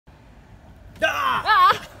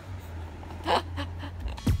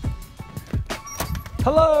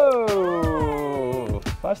Hello!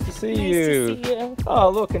 Nice to see you. Nice to see you. Oh,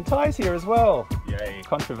 look, and Ty's here as well. Yay.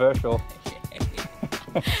 Controversial.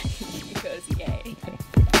 He goes, yay.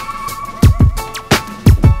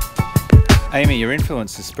 Amy, your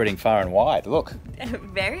influence is spreading far and wide. Look,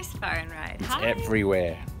 Very far and wide. it's Hi.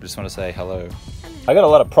 everywhere. I just want to say hello. I got a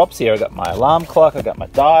lot of props here. I got my alarm clock, I got my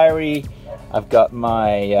diary, I've got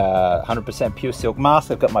my 100% pure silk mask,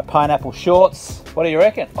 I've got my pineapple shorts. What do you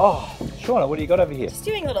reckon? Oh, Shauna, what do you got over here? Just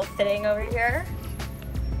doing a little fitting over here.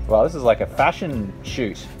 Wow, this is like a fashion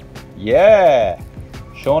shoot. Yeah,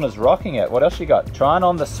 Shauna's rocking it. What else you got? Trying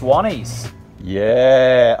on the Swannies.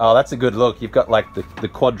 Yeah, oh, that's a good look. You've got like the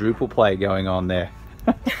quadruple play going on there.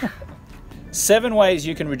 7 ways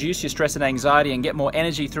you can reduce your stress and anxiety and get more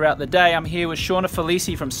energy throughout the day. I'm here with Shauna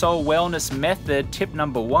Felici from Soul Wellness Method. Tip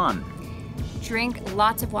number 1. Drink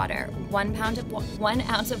lots of water. 1 ounce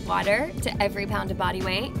of water to every pound of body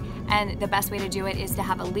weight. And the best way to do it is to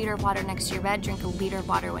have a liter of water next to your bed. Drink a liter of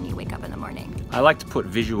water when you wake up in the morning. I like to put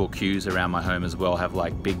visual cues around my home as well, have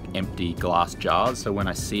like big empty glass jars, so when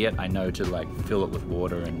I see it I know to like fill it with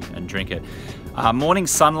water and drink it. Morning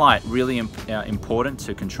sunlight, really important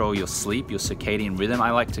to control your sleep, your circadian rhythm.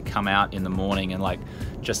 I like to come out in the morning and like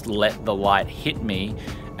just let the light hit me,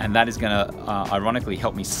 and that is gonna ironically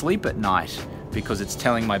help me sleep at night, because it's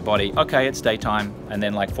telling my body, okay, it's daytime, and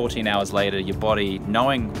then like 14 hours later, your body,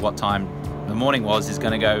 knowing what time the morning was, is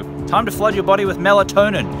gonna go, time to flood your body with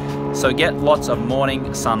melatonin. So get lots of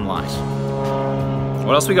morning sunlight.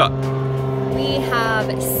 What else we got? We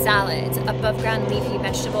have salads. Above ground leafy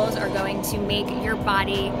vegetables are going to make your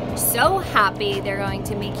body so happy. They're going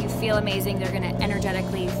to make you feel amazing. They're going to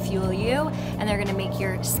energetically fuel you, and they're going to make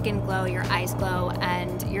your skin glow, your eyes glow,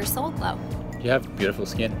 and your soul glow. You have beautiful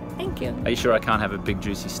skin. Thank you. Are you sure I can't have a big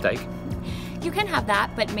juicy steak? You can have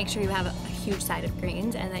that, but make sure you have a huge side of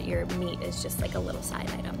greens and that your meat is just like a little side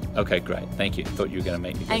item. Okay, great. Thank you. Thought you were going to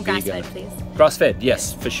make me. And grass-fed, please. Grass-fed,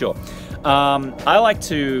 yes, for sure. I like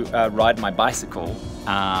to ride my bicycle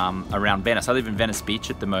around Venice. I live in Venice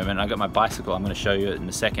Beach at the moment. I got my bicycle. I'm going to show you it in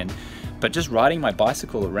a second. But just riding my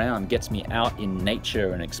bicycle around gets me out in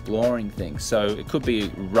nature and exploring things. So it could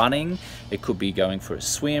be running, it could be going for a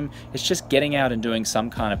swim. It's just getting out and doing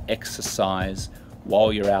some kind of exercise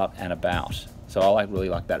while you're out and about. So I really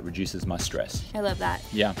like that. It reduces my stress. I love that.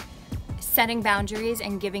 Yeah. Setting boundaries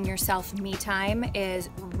and giving yourself me time is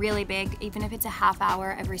really big. Even if it's a half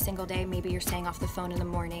hour every single day, maybe you're staying off the phone in the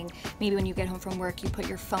morning. Maybe when you get home from work, you put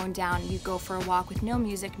your phone down, you go for a walk with no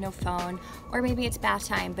music, no phone, or maybe it's bath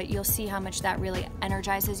time, but you'll see how much that really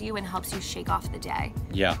energizes you and helps you shake off the day.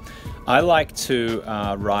 Yeah. I like to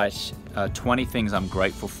write 20 things I'm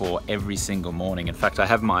grateful for every single morning. In fact, I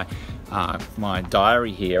have my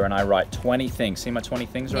diary here, and I write 20 things. See my 20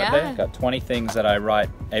 things right there? I've got 20 things that I write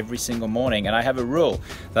every single morning, and I have a rule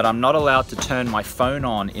that I'm not allowed to turn my phone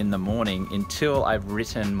on in the morning until I've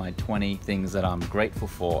written my 20 things that I'm grateful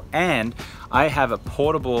for. And I have a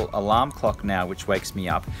portable alarm clock now which wakes me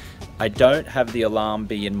up. I don't have the alarm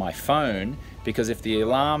be in my phone, because if the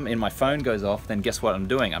alarm in my phone goes off, then guess what I'm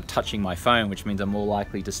doing? I'm touching my phone, which means I'm more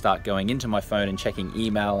likely to start going into my phone and checking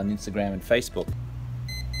email and Instagram and Facebook.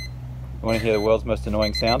 You want to hear the world's most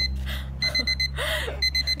annoying sound?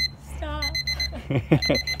 Stop.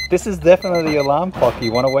 This is definitely the alarm clock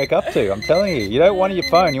you want to wake up to. I'm telling you. You don't want your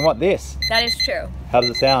phone, you want this. That is true. How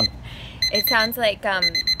does it sound? It sounds like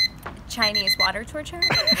Chinese water torture.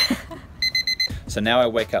 So now I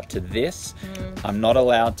wake up to this. I'm not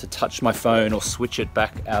allowed to touch my phone or switch it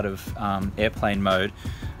back out of airplane mode,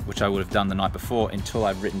 which I would have done the night before, until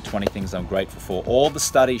I've written 20 things I'm grateful for. All the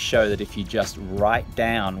studies show that if you just write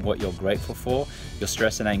down what you're grateful for, your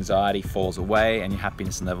stress and anxiety falls away and your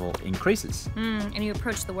happiness level increases. And you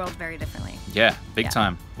approach the world very differently. Yeah, big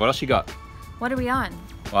time. What else you got? What are we on?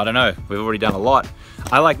 Well, I don't know. We've already done a lot.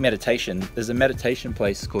 I like meditation. There's a meditation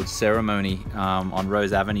place called Ceremony on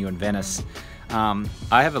Rose Avenue in Venice.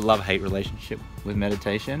 I have a love-hate relationship with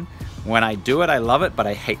meditation. When I do it, I love it, but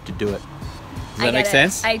I hate to do it. Does that make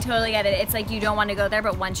sense? I totally get it. It's like you don't want to go there,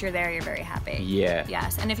 but once you're there, you're very happy. Yeah.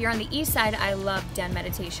 Yes. And if you're on the east side, I love Den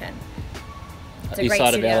Meditation. It's a East great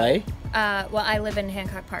side studio. of LA? Well, I live in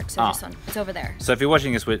Hancock Park, so this one, it's over there. So if you're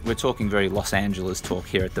watching this, we're talking very Los Angeles talk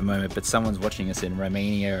here at the moment, but someone's watching us in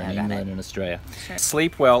Romania and England and Australia. Sure.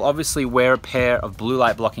 Sleep well. Obviously wear a pair of blue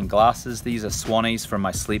light blocking glasses. These are Swannies from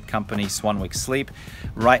my sleep company, Swanwick Sleep.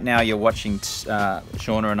 Right now you're watching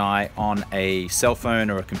Shauna and I on a cell phone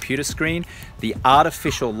or a computer screen. The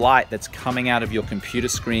artificial light that's coming out of your computer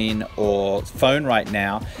screen or phone right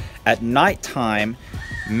now at nighttime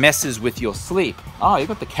messes with your sleep. Oh, you've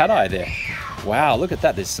got the cat eye there. Wow, look at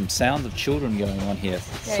that. There's some sounds of children going on here.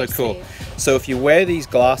 Very so cool. safe. So if you wear these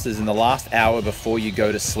glasses in the last hour before you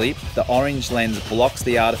go to sleep, the orange lens blocks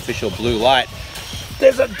the artificial blue light.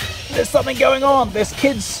 There's something going on. There's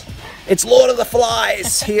kids. It's Lord of the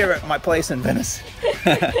Flies here at my place in Venice.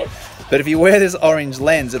 But if you wear this orange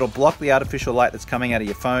lens, it'll block the artificial light that's coming out of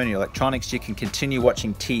your phone, your electronics. You can continue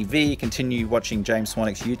watching TV, continue watching James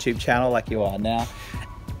Swanwick's YouTube channel like you are now.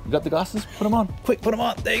 You got the glasses? Put them on. Quick, put them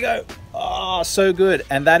on. There you go. Oh, so good.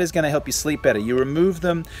 And that is going to help you sleep better. You remove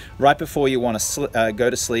them right before you want to go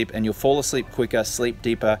to sleep, and you'll fall asleep quicker, sleep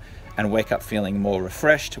deeper, and wake up feeling more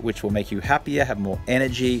refreshed, which will make you happier, have more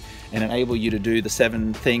energy, and enable you to do the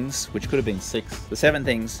 7 things, which could have been 6, the 7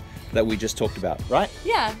 things that we just talked about, right?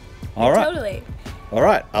 Yeah. All right. Totally. All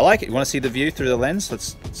right. I like it. You want to see the view through the lens?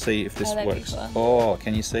 Let's see if this works. Cool. Oh,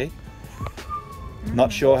 can you see?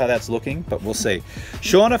 Not sure how that's looking, but we'll see.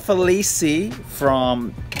 Shauna Felici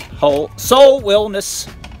from Soul Wellness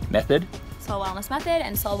Method. Soul Wellness Method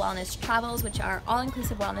and Soul Wellness Travels, which are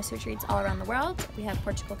all-inclusive wellness retreats all around the world. We have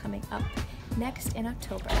Portugal coming up next in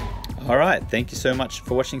October. All right. Thank you so much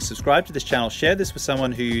for watching. Subscribe to this channel. Share this with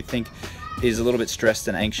someone who you think is a little bit stressed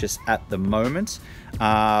and anxious at the moment.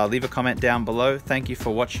 Leave a comment down below. Thank you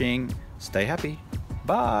for watching. Stay happy.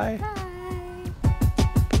 Bye. Bye.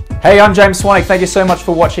 Hey, I'm James Swanwick. Thank you so much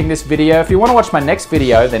for watching this video. If you want to watch my next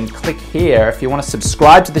video, then click here. If you want to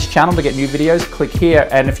subscribe to this channel to get new videos, click here.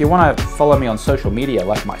 And if you want to follow me on social media,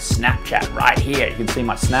 like my Snapchat right here, you can see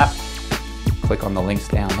my Snap. Click on the links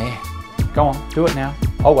down there. Go on, do it now.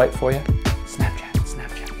 I'll wait for you.